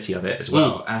sterility of it as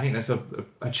well. And I think there's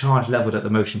a charge levelled at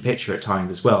the motion picture at times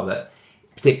as well, that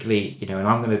particularly, and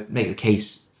I'm going to make the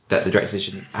case that the director's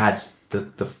decision adds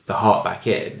the heart back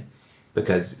in,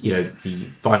 because the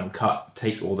final cut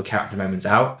takes all the character moments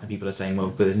out, and people are saying, well,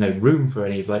 but there's no room for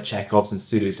any of like Chekhov's and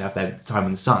studios to have their time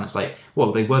in the sun. It's like,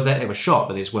 well, they were there, they were shot,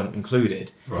 but they just weren't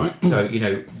included. Right. So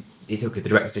it took the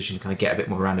director's decision to kind of get a bit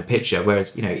more around the picture,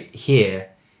 whereas here,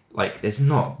 like, there's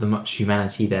not the much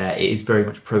humanity there. It is very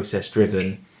much process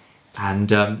driven, and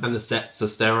the sets are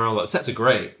sterile. The sets are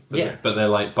great, but they're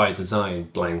like by design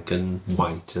blank and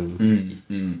white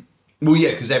and. Well,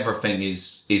 yeah, because everything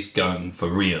is going for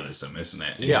realism, isn't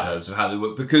it? In terms of how they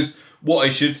work. Because what I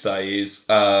should say is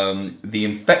the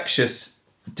Infectious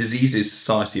Diseases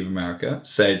Society of America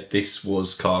said this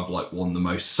was kind of like one of the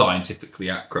most scientifically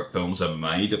accurate films ever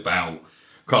made about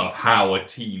kind of how a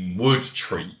team would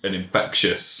treat an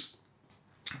infectious,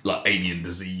 like alien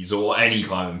disease or any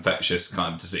kind of infectious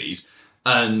kind of disease.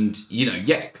 And,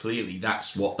 clearly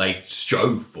that's what they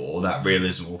strove for, that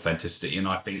realism, authenticity, and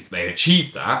I think they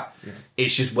achieved that. Yeah.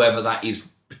 It's just whether that is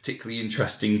particularly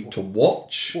interesting to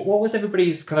watch. What was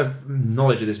everybody's kind of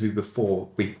knowledge of this movie before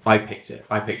I picked it?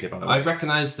 I picked it, by the way. I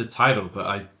recognised the title, but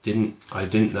I didn't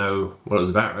know what it was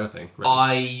about or anything. Really.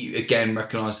 I, again,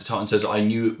 recognised the title in terms of I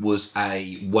knew it was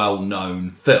a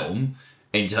well-known film,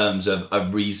 in terms of a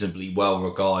reasonably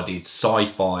well-regarded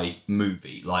sci-fi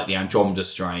movie. Like the Andromeda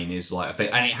Strain is like a thing,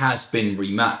 and it has been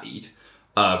remade.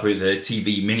 It's a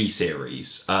TV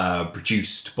miniseries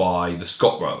produced by the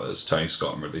Scott brothers, Tony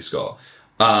Scott and Ridley Scott.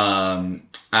 And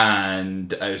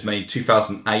it was made in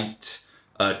 2008,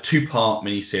 a 2-part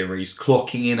miniseries,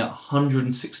 clocking in at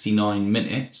 169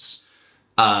 minutes.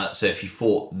 So if you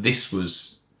thought this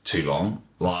was too long,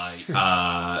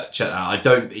 check that out.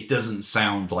 It doesn't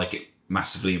sound like it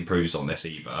massively improves on this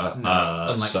either.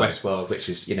 Unlike Westworld, which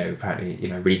is, apparently,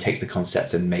 really takes the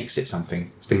concept and makes it something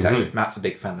spectacular. Mm-hmm. Matt's a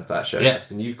big fan of that show. Yes,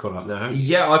 and you've caught up now, haven't you?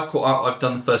 Yeah, I've caught up. I've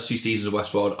done the first 2 seasons of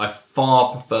Westworld. I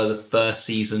far prefer the first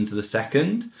season to the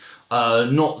second.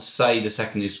 Not to say the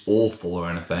second is awful or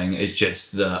anything. It's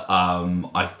just that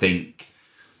I think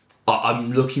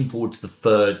I'm looking forward to the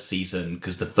 3rd season,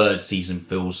 because the 3rd season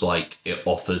feels like it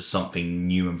offers something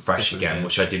new and fresh again,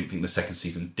 which I didn't think the 2nd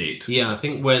season did. Yeah, I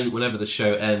think whenever the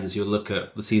show ends, you'll look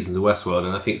at the seasons of Westworld,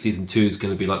 and I think season 2 is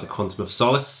going to be like the Quantum of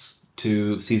Solace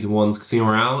to season 1's Casino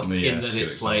Royale. Yeah, in that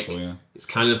it's it's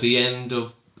kind of the end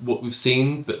of what we've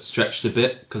seen, but stretched a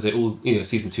bit, because it all,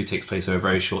 season 2 takes place over a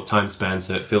very short time span,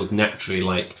 so it feels naturally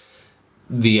like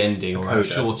the ending or a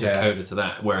shorter coda to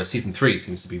that, whereas season 3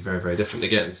 seems to be very, very different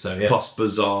again. So plus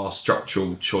bizarre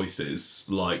structural choices,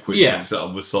 which links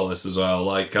up with Solace as well.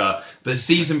 But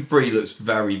season 3 looks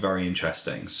very, very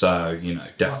interesting. So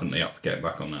definitely up for getting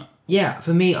back on that. Yeah,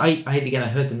 for me, I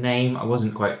heard the name. I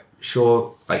wasn't quite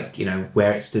sure,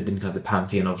 where it stood in kind of the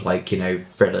pantheon of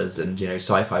thrillers and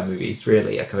sci-fi movies.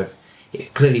 Really,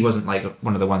 it clearly wasn't like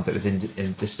one of the ones that was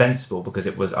indispensable because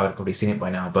it was. I would have probably seen it by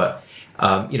now, but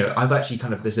I've actually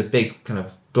there's a big kind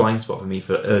of blind spot for me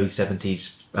for early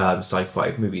 70s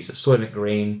sci-fi movies. Soylent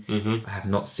Green, I have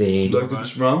not seen.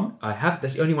 Logan's Run? I have.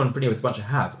 That's the only one pretty with a bunch I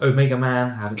have. Omega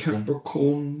Man, I haven't seen.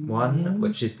 Capricorn one,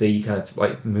 which is the kind of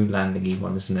like moon landing-y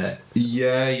one, isn't it?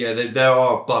 Yeah. There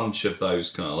are a bunch of those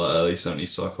kind of like early 70s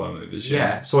sci-fi movies.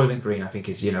 Yeah, Soylent Green, I think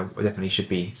is definitely should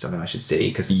be something I should see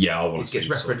because I want to see it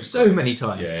gets referenced so many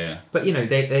times. Yeah. But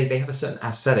they have a certain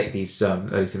aesthetic, these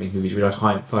early 70s movies, which I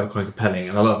find quite compelling,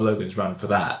 and I love Logan's Run for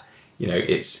that.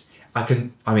 They've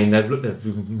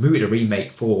moved a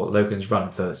remake for Logan's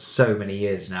Run for so many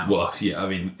years now. Well, yeah,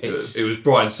 it was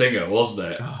Bryan Singer,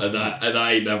 wasn't it? And that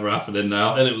ain't never happening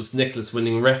now. And it was Nicholas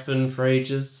Winding Refn for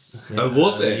ages. Oh,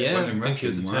 was it? Yeah, I think he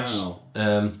was attached. Wow.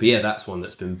 But yeah, that's one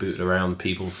that's been booted around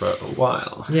people for a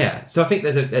while. Yeah, so I think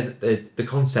there's the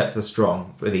concepts are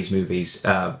strong for these movies,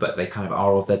 but they kind of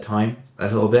are of their time a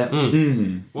little bit.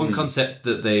 One concept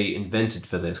that they invented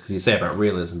for this, because you say about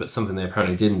realism, but something they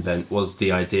apparently did invent was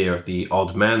the idea of the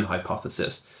odd man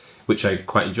hypothesis, which I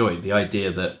quite enjoyed. The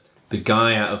idea that the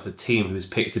guy out of the team who's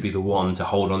picked to be the one to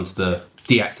hold on to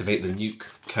deactivate the nuke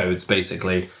codes,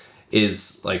 basically,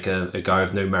 is like a guy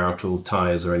with no marital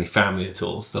ties or any family at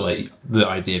all. So the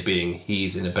idea being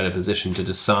he's in a better position to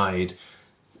decide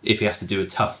if he has to do a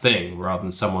tough thing rather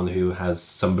than someone who has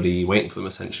somebody waiting for them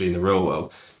essentially in the real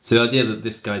world. So the idea that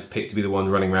this guy's picked to be the one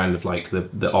running around of like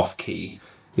the off key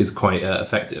is quite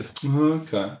effective.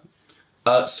 Okay.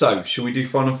 So should we do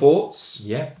final thoughts?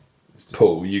 Yeah.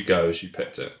 Paul, you go as you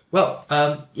picked it. Well,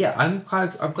 I'm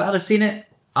glad I've seen it.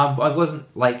 I wasn't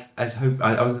I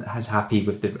wasn't as happy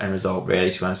with the end result, really,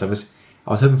 to be honest. I was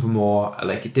hoping for more.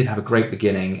 Like, it did have a great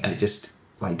beginning, and it just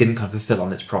didn't kind of fulfill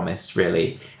on its promise,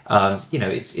 really.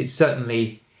 It's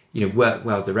certainly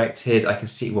well directed. I can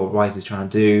see what Wise is trying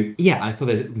to do. Yeah, I feel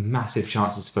there's massive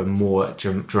chances for more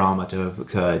drama to have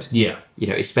occurred. Yeah,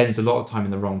 it spends a lot of time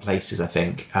in the wrong places, I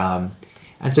think. And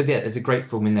so there's a great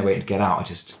film in there waiting to get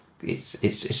out.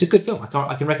 It's a good film.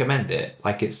 I can recommend it.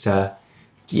 Like, it's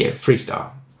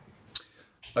 3-star.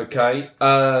 Okay.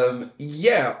 I'm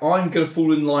going to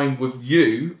fall in line with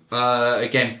you.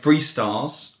 Again, 3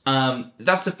 stars.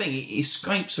 That's the thing. It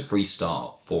scrapes a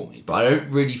 3-star for me, but I don't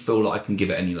really feel like I can give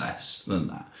it any less than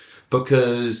that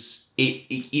because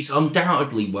it's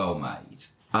undoubtedly well made.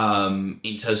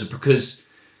 In terms of, because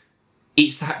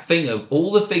it's that thing of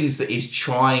all the things that it's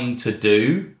trying to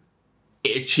do,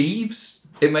 it achieves.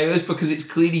 It may be because it's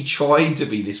clearly trying to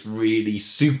be this really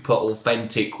super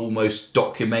authentic, almost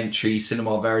documentary,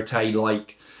 cinema verite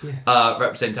like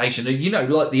representation. And,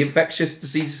 like the Infectious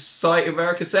Disease Society of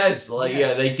America says,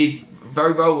 they did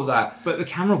very well with that. But the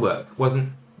camera work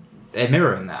wasn't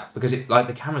mirroring that because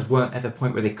the cameras weren't at the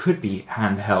point where they could be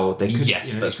handheld. They could,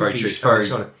 that's very true.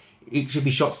 It should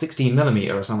be shot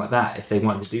 16mm or something like that if they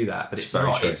wanted to do that, but it's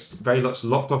not. True. It's very lots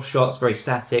locked off shots, very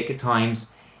static at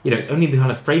times. It's only the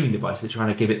kind of framing device that's trying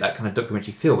to give it that kind of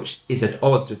documentary feel, which is at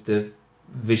odds with the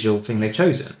visual thing they've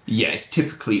chosen. Yeah, it's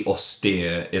typically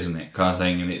austere, isn't it, kind of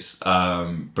thing, in its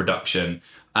production.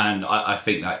 And I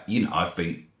think that, I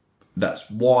think that's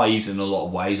wise in a lot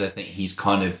of ways. I think he's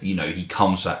kind of, he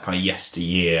comes to that kind of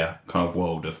yesteryear kind of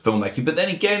world of filmmaking. But then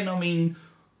again,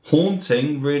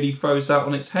 Haunting really throws that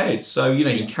on its head. So,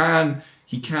 he can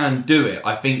do it.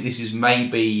 I think this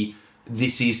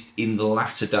is in the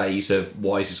latter days of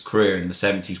Wise's career in the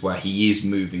 70s where he is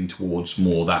moving towards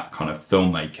more that kind of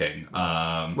filmmaking.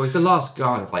 Well, it's the last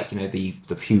guard of the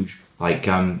huge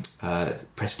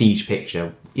prestige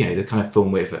picture, the kind of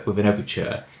film with an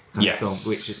overture kind of film,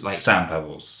 which is like Sam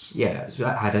Pebbles. Yeah,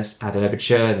 had an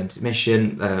overture, an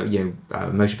intermission.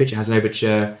 Motion picture has an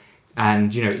overture.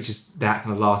 And, it's just that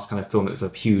kind of last kind of film that was a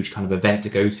huge kind of event to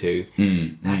go to.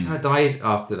 That kind of died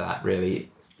after that, really.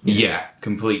 Yeah,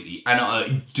 completely. And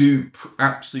I do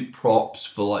absolute props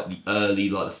for the early,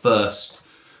 the first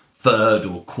third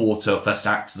or quarter, first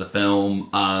act of the film.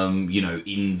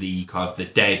 In the kind of the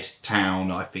dead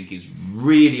town, I think is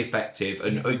really effective,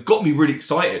 and it got me really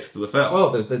excited for the film. Well,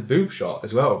 there's the boob shot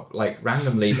as well.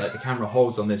 Randomly, the camera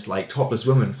holds on this topless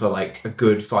woman for a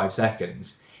good 5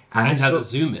 seconds. And it has a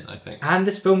zoom in, I think. And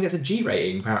this film gets a G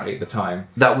rating, apparently, at the time.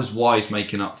 That was Wise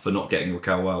making up for not getting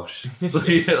Raquel Welch. I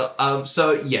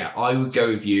would go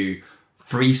with you.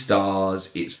 3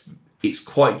 stars. It's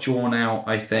quite drawn out,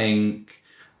 I think.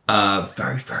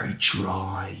 Very, very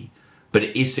dry. But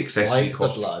it is successfully...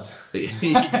 Like the blood.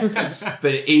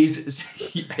 But it is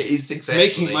successfully... It's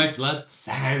making my blood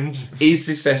sound. Is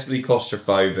successfully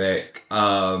claustrophobic.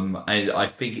 And I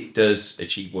think it does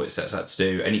achieve what it sets out to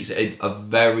do. And it's a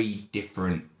very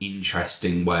different,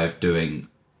 interesting way of doing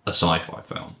a sci-fi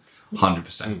film.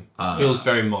 100%. Feels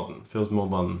very modern. Feels more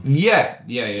modern. Yeah.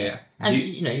 And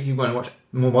if you want to watch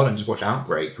more modern, just watch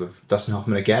Outbreak with Dustin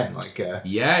Hoffman again.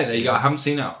 Yeah, there you go. I haven't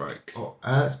seen Outbreak.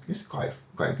 It's quite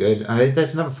good.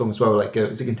 There's another film as well.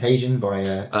 Is it Contagion by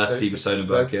Steven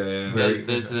Soderbergh? Yeah.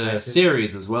 There's a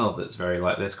series as well that's very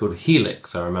like this called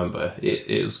Helix. I remember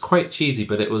it was quite cheesy,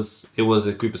 but it was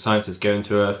a group of scientists going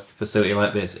to a facility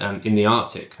like this and in the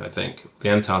Arctic, I think, the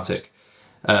Antarctic.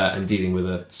 And dealing with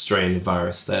a strain of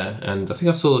virus there. And I think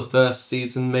I saw the first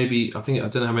season, I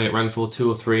don't know how many it ran for,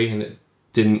 2 or 3, and it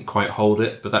didn't quite hold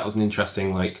it, but that was an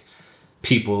interesting,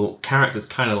 characters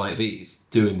kind of like these,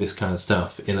 doing this kind of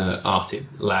stuff in an Arctic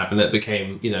lab, and it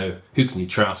became, who can you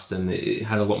trust, and it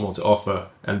had a lot more to offer,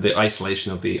 and the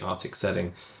isolation of the Arctic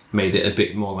setting made it a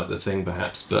bit more like The Thing,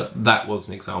 perhaps, but that was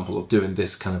an example of doing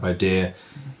this kind of idea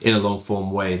in a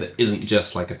long-form way that isn't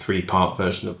just like a 3-part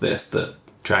version of this that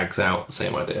drags out the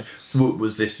same idea.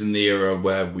 Was this in the era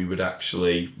where we would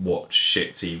actually watch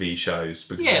shit TV shows?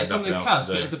 Because it's on the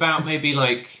cusp. It's about maybe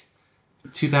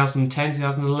 2010,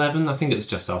 2011. I think it was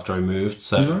just after I moved.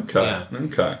 So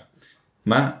Okay.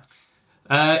 Matt?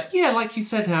 Like you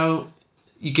said, how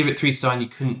you give it 3 stars and you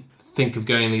couldn't think of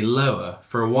going any lower.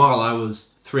 For a while, I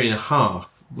was 3.5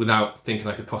 without thinking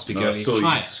I could possibly go any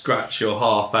higher. You scratch your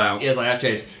half out. Yes, I have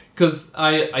changed. Because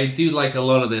I do like a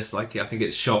lot of this. I think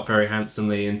it's shot very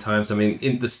handsomely in times. I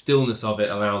mean, the stillness of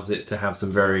it allows it to have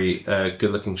some very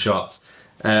good-looking shots.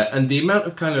 And the amount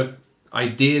of kind of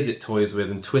ideas it toys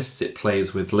with and twists it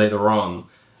plays with later on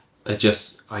are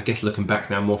just, I guess, looking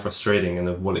back now, more frustrating and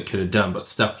of what it could have done. But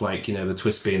stuff like, the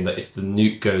twist being that if the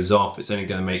nuke goes off, it's only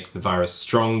going to make the virus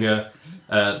stronger.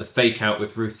 The fake out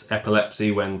with Ruth's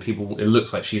epilepsy when it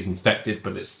looks like she's infected,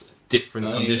 but it's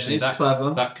different conditions. It's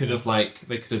clever. That could have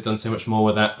they could have done so much more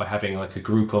with that by having a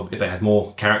group of, if they had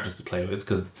more characters to play with,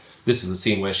 because this was a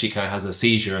scene where she kind of has a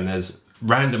seizure and there's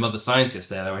random other scientists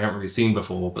there that we haven't really seen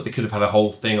before, but they could have had a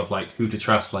whole thing of who to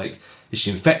trust. Is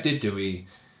she infected? Do we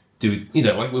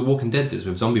like we're Walking Dead does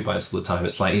with zombie bites all the time?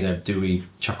 It's do we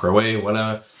chuck her away or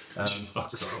whatever?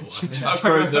 Chuck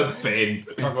her in the bin.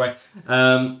 Chuck away.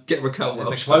 Get Raquel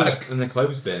Welch in the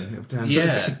clothes bin.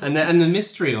 Yeah, and the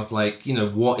mystery of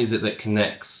what is it that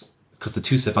connects? Because the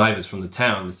 2 survivors from the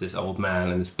town is this old man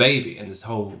and this baby, and this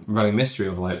whole running mystery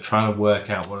of trying to work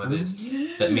out what it is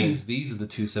that means these are the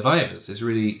 2 survivors is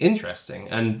really interesting,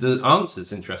 and the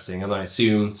answer's interesting, and I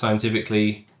assume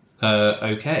scientifically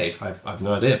okay. I've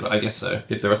no idea, but I guess so.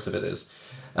 If the rest of it is,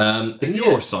 if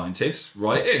you're a scientist,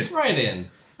 write in.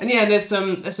 And there's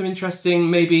some interesting,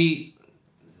 maybe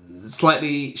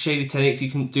slightly shady techniques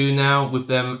you can do now with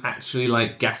them actually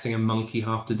gassing a monkey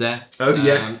half to death. Oh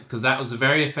yeah, because that was a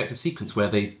very effective sequence where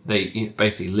they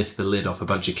basically lift the lid off a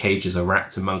bunch of cages of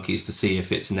rats and monkeys to see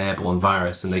if it's an airborne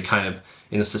virus, and they kind of,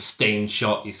 in a sustained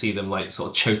shot, you see them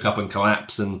sort of choke up and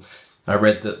collapse. And I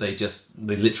read that they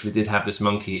literally did have this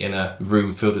monkey in a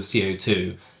room filled with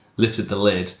CO2, lifted the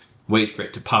lid, wait for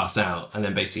it to pass out, and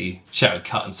then basically shouted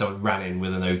cut, and someone ran in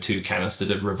with an O2 canister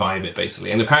to revive it,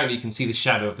 basically. And apparently you can see the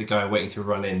shadow of the guy waiting to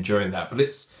run in during that, but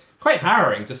it's quite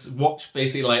harrowing. Just watch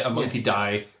basically a monkey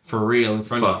die for real in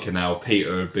front of you. Fucking hell,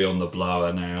 Peter would be on the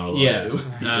blower now.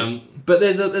 But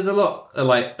there's a lot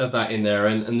of that in there,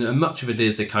 and much of it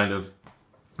is a kind of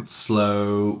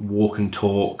slow walk and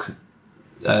talk,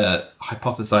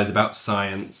 hypothesize about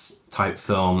science type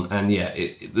film, and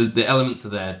the elements are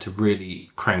there to really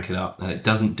crank it up, and it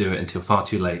doesn't do it until far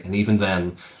too late, and even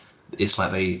then it's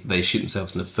they shoot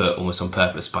themselves in the foot almost on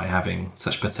purpose by having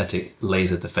such pathetic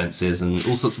laser defenses and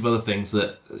all sorts of other things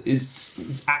that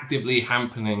is actively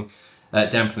dampening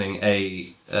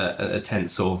a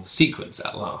tense sort of sequence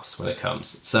at last when it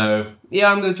comes. So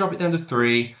I'm going to drop it down to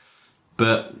 3,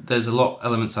 but there's a lot of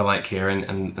elements I like here,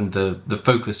 and the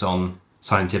focus on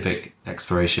scientific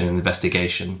exploration and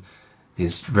investigation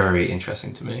is very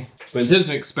interesting to me. But in terms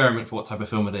of experiment for what type of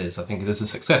film it is, I think it is a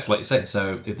success, like you say.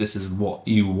 So if this is what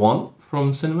you want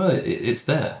from cinema, it's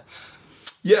there.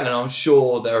 Yeah, and I'm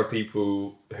sure there are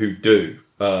people who do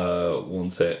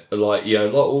want it. Like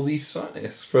all these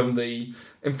scientists from the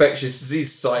Infectious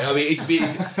Disease Society. I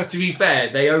mean, to be fair,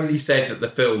 they only said that the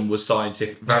film was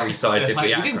very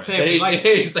scientifically accurate. They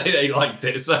didn't say they liked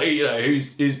it, so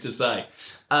who's to say?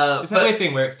 It's that weird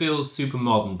thing where it feels super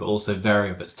modern, but also very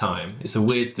of its time. It's a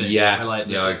weird thing. Yeah,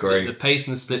 I agree. The pace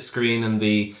and the split screen and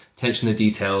the attention to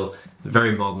detail,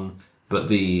 very modern, but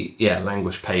the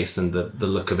language pace and the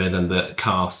look of it and the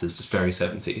cast is just very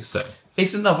 70s. So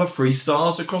it's another 3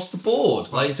 stars across the board.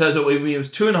 In terms of, it was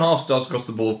 2.5 stars across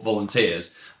the board for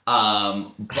volunteers.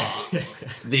 But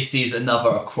this is another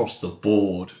across the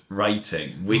board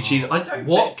rating, which is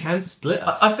can split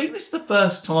us? I think this is the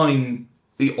first time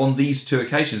on these two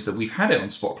occasions that we've had it on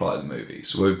Spotlight of the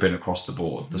Movies, where we've been across the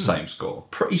board, the same score.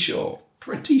 Pretty sure.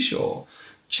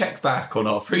 Check back on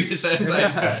our previous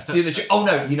episodes. See the oh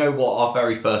no, you know what? Our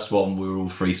very first one, we were all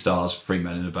 3 stars, 3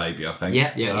 men and a baby, I think.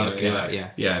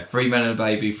 Yeah. 3 men and a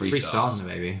baby, 3 stars and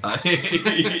a baby.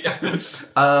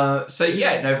 So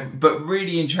yeah, no, but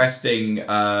really interesting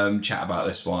chat about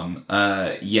this one.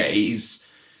 It's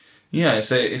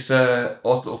a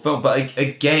odd little film, but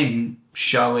again,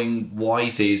 showing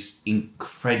Wise's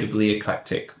incredibly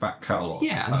eclectic back catalogue.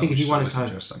 Yeah, and I think if you want to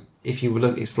kind of, if you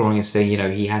look exploring his thing,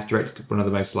 he has directed one of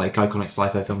the most iconic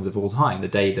sci-fi films of all time, The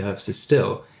Day the Earth Stood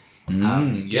Still.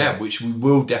 Which we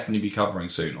will definitely be covering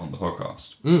soon on the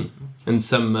podcast. And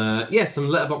some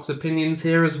Letterboxd opinions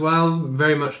here as well.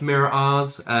 Very much mirror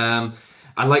ours. I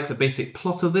like the basic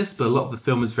plot of this, but a lot of the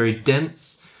film is very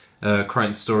dense.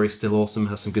 Crichton's story is still awesome,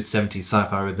 has some good 70s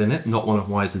sci-fi within it. Not one of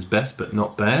Wise's best, but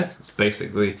not bad. That's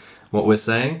basically what we're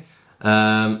saying.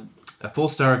 A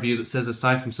 4-star review that says,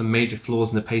 aside from some major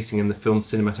flaws in the pacing and the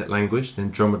film's cinematic language, the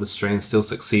Andromeda Strain still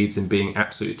succeeds in being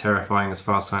absolutely terrifying as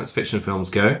far as science fiction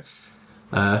films go.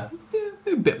 A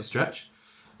bit of a stretch.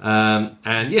 Love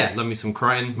me some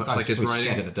Crichton, much like his writing.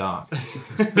 Scared of the dark.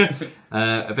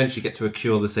 Eventually get to a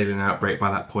cure this alien outbreak.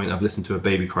 By that point, I've listened to a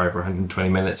baby cry for 120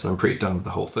 minutes and I'm pretty done with the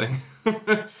whole thing.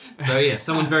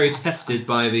 Someone very tested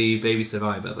by the baby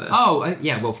survivor there.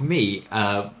 Well, for me,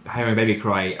 hearing a baby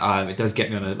cry, it does get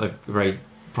me on a very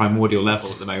primordial level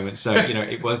at the moment. So,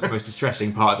 it was the most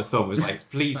distressing part of the film. It was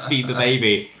like, please feed the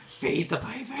baby. Feed the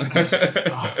baby.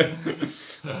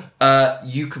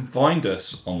 You can find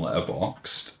us on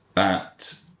Letterboxd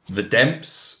at The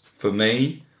Demps for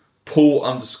me,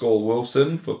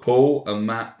 Paul_Wilson for Paul, and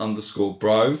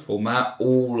Matt_Bro for Matt.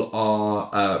 All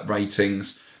our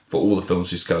ratings for all the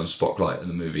films we discussed on Spotlight and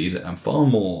the movies, and far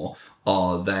more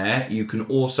are there. You can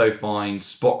also find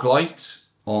Spotlight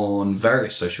on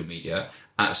various social media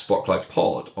at Spotlight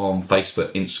Pod on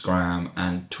Facebook, Instagram,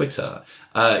 and Twitter.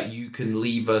 You can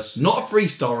leave us not a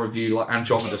 3-star review like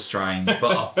Andromeda Strain,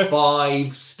 but a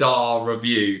 5-star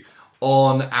review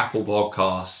on Apple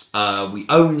Podcasts. We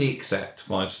only accept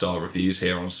 5-star reviews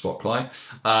here on Spotlight.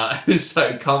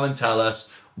 So come and tell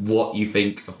us what you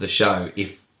think of the show.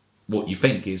 If what you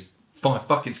think is 5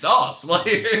 fucking stars. We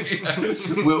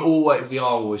are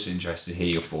always interested to hear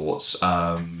your thoughts.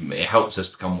 It helps us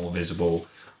become more visible.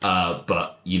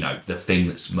 But the thing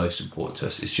that's most important to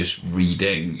us is just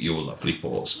reading your lovely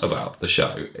thoughts about the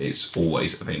show. It's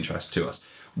always of interest to us.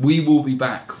 We will be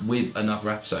back with another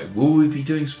episode. Will we be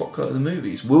doing Spotlight of the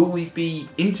Movies? Will we be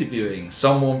interviewing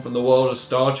someone from the world of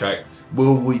Star Trek?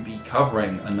 Will we be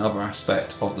covering another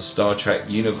aspect of the Star Trek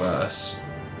universe?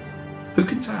 Who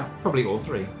can tell? Probably all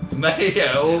 3.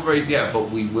 All 3, but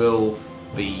we will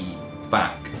be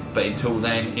back. But until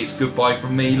then, it's goodbye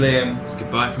from me, Liam. It's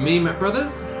goodbye from me, Matt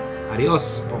Brothers.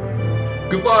 Adios.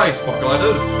 Goodbye,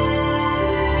 Spotlighters.